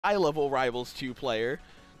high-level Rivals 2 player.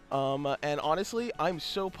 And honestly, I'm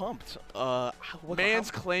so pumped.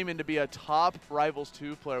 Man's claiming to be a top Rivals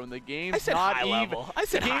 2 player when the game's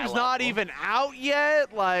not even out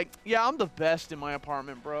yet. Like, yeah, I'm the best in my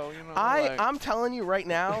apartment, bro. You know, I'm telling you right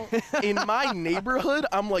now, in my neighborhood,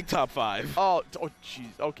 I'm like top 5. Oh,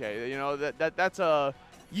 jeez. Okay, you know that's a.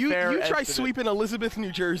 You try sweeping Elizabeth,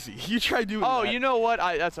 New Jersey. You try doing that. Oh, you know what?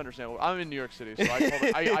 That's understandable. I'm in New York City, so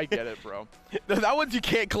I get it, bro. That one's you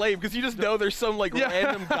can't claim because you just know there's some like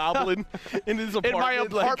random goblin in his apartment. In my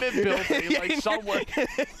apartment building, like somewhere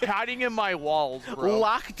hiding in my walls, bro.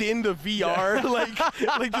 Locked into VR,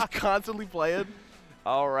 like just constantly playing.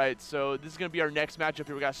 All right, so this is going to be our next matchup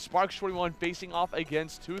here. We got Sparx21 facing off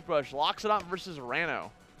against Toothbrush. Loxodont versus Ranno.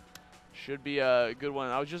 Should be a good one.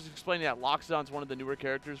 I was just explaining that Loxodont's one of the newer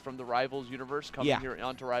characters from the Rivals universe coming here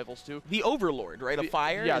onto Rivals 2. The Overlord, right? Of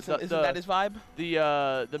Fire? Yeah, isn't that his vibe?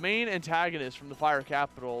 The main antagonist from the Fire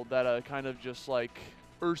Capital that kind of just like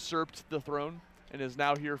usurped the throne and is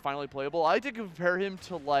now here finally playable. I like to compare him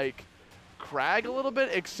to like Crag a little bit,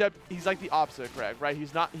 except he's like the opposite of Crag, right?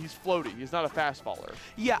 He's floaty. He's not a fast faller.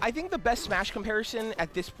 Yeah, I think the best Smash comparison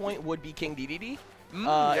at this point would be King DDD. If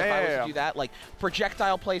I was to do that, like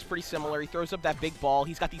projectile play is pretty similar. He throws up that big ball.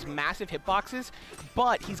 He's got these massive hitboxes,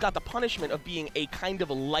 but he's got the punishment of being a kind of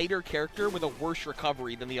a lighter character with a worse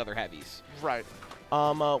recovery than the other heavies. Right.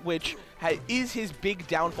 Which is his big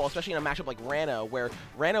downfall, especially in a matchup like Ranno, where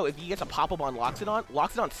Ranno, if he gets a pop-up on Loxodont,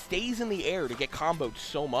 Loxodont stays in the air to get comboed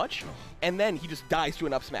so much, and then he just dies to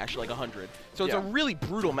an up smash like 100. So it's a really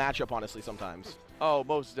brutal matchup, honestly, sometimes. Oh,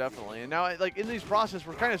 most definitely. And now, like, in these process,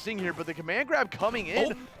 we're kind of seeing here, but the command grab coming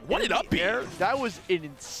in. Oh, what an up air. That was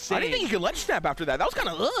insane. I didn't think he could ledge snap after that. That was kind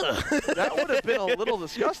of, That would have been a little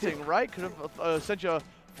disgusting, right? Could have sent you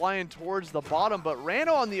flying towards the bottom. But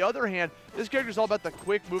Ranno, on the other hand, this character's all about the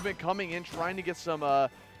quick movement coming in, trying to get some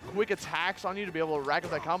quick attacks on you to be able to rack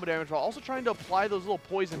up that combo damage, while also trying to apply those little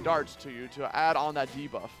poison darts to you to add on that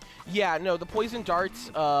debuff. Yeah, no, the poison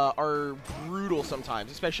darts are brutal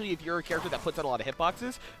sometimes, especially if you're a character that puts out a lot of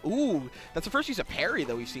hitboxes. Ooh, that's the first use of parry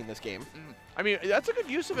that we've seen this game. I mean, that's a good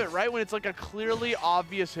use of it, right? When it's like a clearly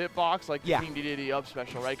obvious hitbox, like the King DDD up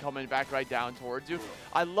special, right? Coming back right down towards you.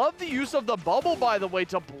 I love the use of the bubble, by the way,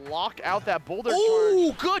 to block out that boulder charge.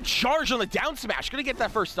 Ooh, good charge on the down smash. Gonna get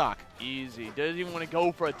that first stock. Easy. Doesn't even want to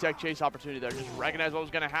go for a tech chase opportunity there. Just recognize what was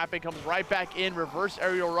going to happen. Comes right back in. Reverse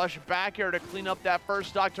aerial rush back here to clean up that first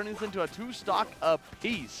stock, turning this into a 2-stock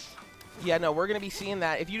apiece. Yeah, no, we're going to be seeing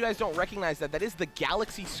that. If you guys don't recognize that, that is the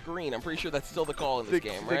Galaxy Screen. I'm pretty sure that's still the call in this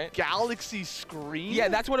game, right? The Galaxy Screen? Yeah,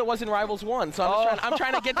 that's what it was in Rivals 1. So I'm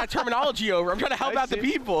trying to get that terminology over. I'm trying to help out the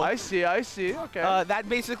people. I see. Okay. That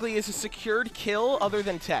basically is a secured kill other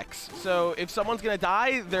than text. So if someone's going to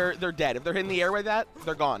die, they're dead. If they're hitting the air with that,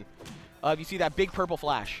 they're gone. You see that big purple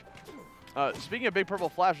flash. Speaking of big purple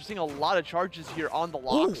flash, we're seeing a lot of charges here on the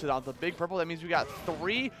Loxodont. The big purple, that means we got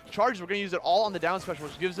 3 charges. We're going to use it all on the down special,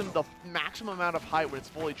 which gives them the maximum amount of height when it's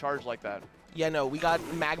fully charged like that. Yeah, no, we got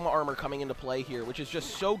Magma Armor coming into play here, which is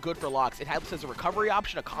just so good for Lox. It helps as a recovery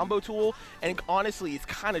option, a combo tool, and honestly, it's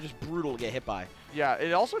kind of just brutal to get hit by. Yeah,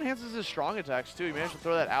 it also enhances his strong attacks, too. You managed to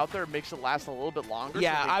throw that out there, makes it last a little bit longer.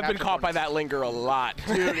 Yeah, I've been caught by that linger a lot.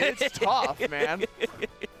 Dude, it's tough, man.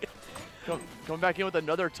 Coming back in with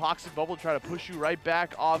another toxic bubble to try to push you right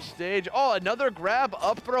back off stage. Oh, another grab,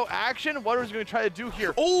 up throw action. What are we going to try to do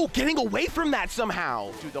here? Oh, getting away from that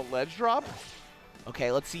somehow. Dude, the ledge drop.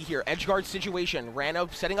 Okay, let's see here. Edge guard situation.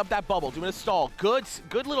 Ranno setting up that bubble, doing a stall. Good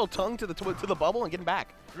little tongue to the bubble and getting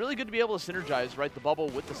back. Really good to be able to synergize, right, the bubble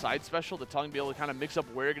with the side special, the tongue, be able to kind of mix up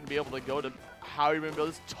where you're going to be able to go to how you're going to be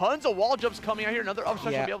able to. There's tons of wall jumps coming out here. Another up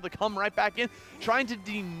special to be able to come right back in, trying to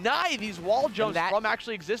deny these wall jumps from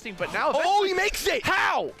actually existing. But now, oh, he makes it!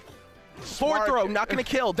 How? Forward throw, not going to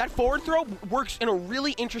kill. That forward throw works in a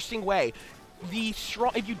really interesting way.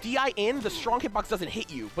 If you DI in, the strong hitbox doesn't hit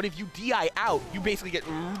you. But if you DI out, you basically get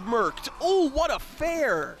murked. Oh, what a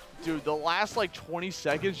fair! Dude, the last like 20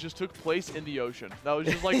 seconds just took place in the ocean. That was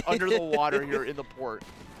just like under the water here in the port.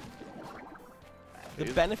 The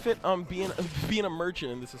benefit on being a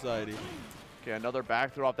merchant in this society. Okay, another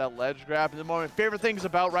back throw off that ledge grab. In the moment, favorite things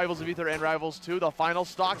about Rivals of Ether and Rivals 2, the final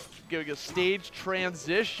stocks giving a stage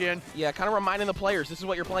transition. Yeah, kind of reminding the players this is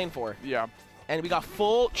what you're playing for. Yeah. And we got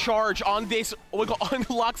full charge on this. We got on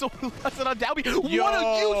Loxodont down. What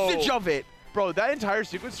a usage of it! Bro, that entire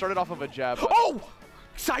sequence started off of a jab. Oh!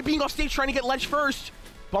 Side being off stage trying to get ledge first.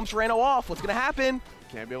 Bumps Ranno off. What's going to happen?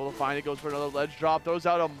 Can't be able to find it. Goes for another ledge drop. Throws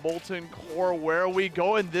out a Molten Core. Where are we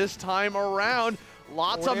going this time around?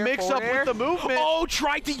 Lots of mix-up with the movement. Oh,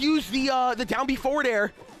 tried to use the down B forward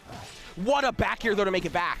air. What a back air, though, to make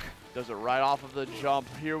it back. Does it right off of the jump.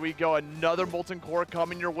 Here we go. Another Molten Core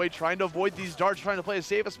coming your way, trying to avoid these darts, trying to play as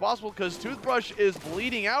safe as possible because Toothbrush is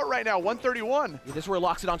bleeding out right now, 131. Yeah, this is where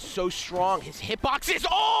Loxodont's so strong. His hitbox is,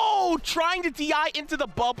 oh, trying to DI into the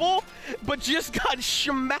bubble, but just got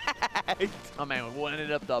schmacked. Oh, man,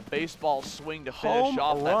 ended up the baseball swing to finish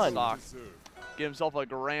off that stock. Get himself a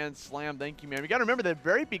grand slam. Thank you, man. We got to remember the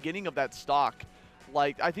very beginning of that stock.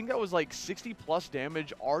 Like, I think that was like 60+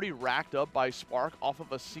 damage already racked up by Spark off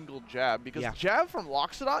of a single jab. Because jab from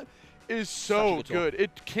Loxodont is so good. It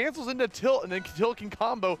cancels into tilt, and then tilt can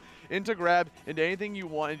combo into grab, into anything you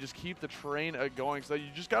want, and just keep the train going. So you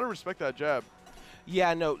just got to respect that jab.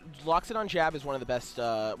 Yeah, no, Loxodont jab is one of the best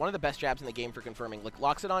jabs in the game for confirming. Like,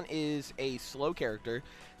 Loxodont is a slow character,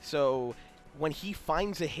 so when he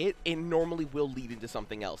finds a hit, it normally will lead into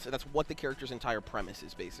something else. And that's what the character's entire premise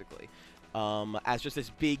is, basically. As just this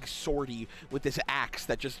big swordy with this axe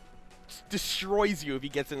that just destroys you if he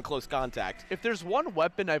gets in close contact. If there's one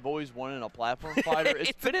weapon I've always wanted in a platform fighter,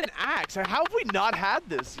 it's been an axe. How have we not had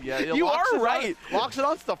this yet? You are right.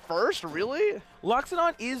 Loxodont's the first, really?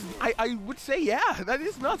 Loxodont is, I would say, yeah, that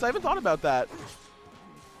is nuts. I haven't thought about that.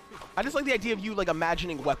 I just like the idea of you, like,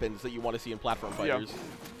 imagining weapons that you want to see in platform fighters. Yeah.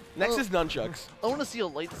 Next is nunchucks. I want to see a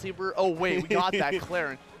lightsaber. Oh, wait, we got that,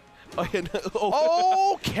 Clarence. Oh, yeah,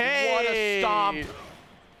 no. Okay. What a stomp.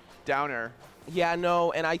 Down air. Yeah,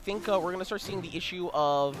 no, and I think we're going to start seeing the issue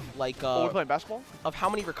of, like, we're playing basketball? Of how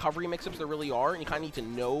many recovery mix-ups there really are, and you kind of need to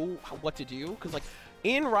know what to do. Because, like,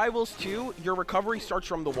 in Rivals 2, your recovery starts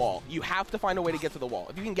from the wall. You have to find a way to get to the wall.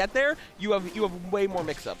 If you can get there, you have way more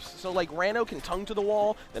mix-ups. So, like, Ranno can tongue to the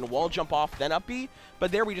wall, then wall jump off, then up B.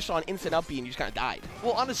 But there we just saw an instant up B, and you just kind of died.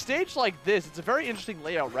 Well, on a stage like this, it's a very interesting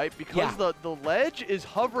layout, right? Because the ledge is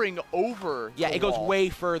hovering over the it goes way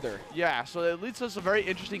further. Yeah, so it leads to some very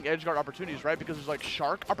interesting edge guard opportunities, right? Because there's, like,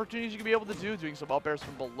 shark opportunities you can be able to do, doing some up airs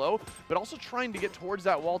from below, but also trying to get towards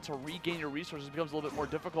that wall to regain your resources becomes a little bit more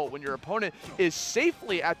difficult when your opponent is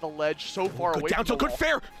safely at the ledge so far away down from the wall. Good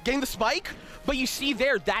fair, getting the spike, but you see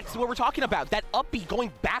there, that's what we're talking about. That up B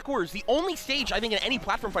going backwards, the only stage I think in any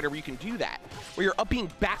platform fighter where you can do that, where you're up being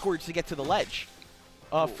backwards to get to the ledge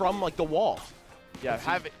from, like, the wall.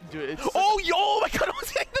 Yeah, dude, it's oh my god, I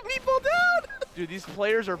was getting the meatball down! Dude, these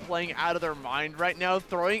players are playing out of their mind right now,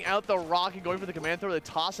 throwing out the rock and going for the command throw. They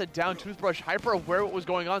toss it down. Toothbrush hyper aware what was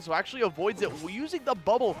going on, so actually avoids it using the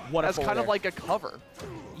bubble as kind of like a cover.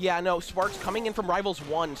 Yeah, no, Sparx coming in from Rivals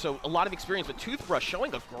 1, so a lot of experience, but Toothbrush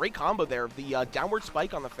showing a great combo there. The downward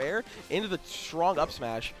spike on the fair into the strong up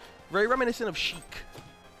smash. Very reminiscent of Sheik.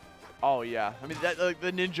 Oh, yeah. I mean, that, like,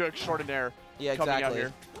 the ninja extraordinaire coming out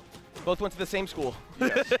here. Both went to the same school.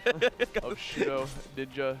 Yes. Oh, Shudo,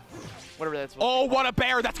 Ninja, whatever that's. Oh, what a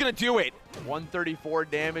bear! That's gonna do it. 134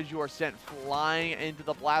 damage. You are sent flying into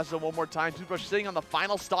the blast zone one more time. Toothbrush sitting on the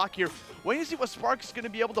final stock here. Waiting to see what Sparx is going to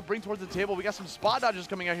be able to bring towards the table. We got some spot dodges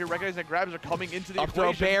coming out here. Recognizing that grabs are coming into the equation.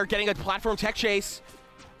 Up throw bear, getting a platform tech chase.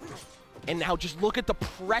 And now just look at the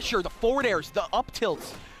pressure, the forward airs, the up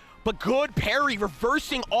tilts. But good parry,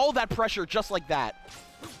 reversing all that pressure just like that.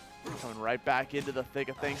 Coming right back into the thick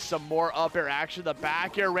of things. Some more up air action. The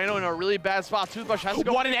back air. Ranno in a really bad spot. Toothbrush has to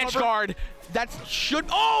go. What an edge guard. That should.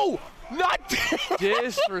 Oh! Not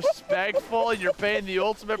disrespectful, and you're paying the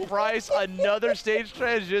ultimate price. Another stage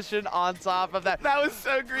transition on top of that. That was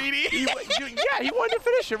so greedy. He wanted to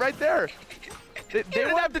finish it right there. They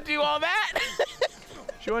didn't have to do all that.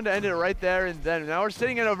 She wanted to end it right there, and then now we're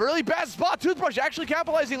sitting in a really bad spot. Toothbrush actually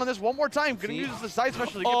capitalizing on this one more time. Gonna use the side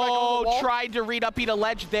special to get back on the wall. Tried to read up beat a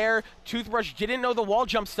ledge there. Toothbrush didn't know the wall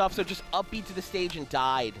jump stuff, so just upbeat to the stage and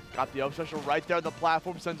died. Got the up special right there on the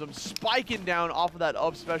platform, sends him spiking down off of that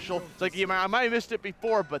up special. It's like, I might have missed it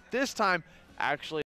before, but this time, actually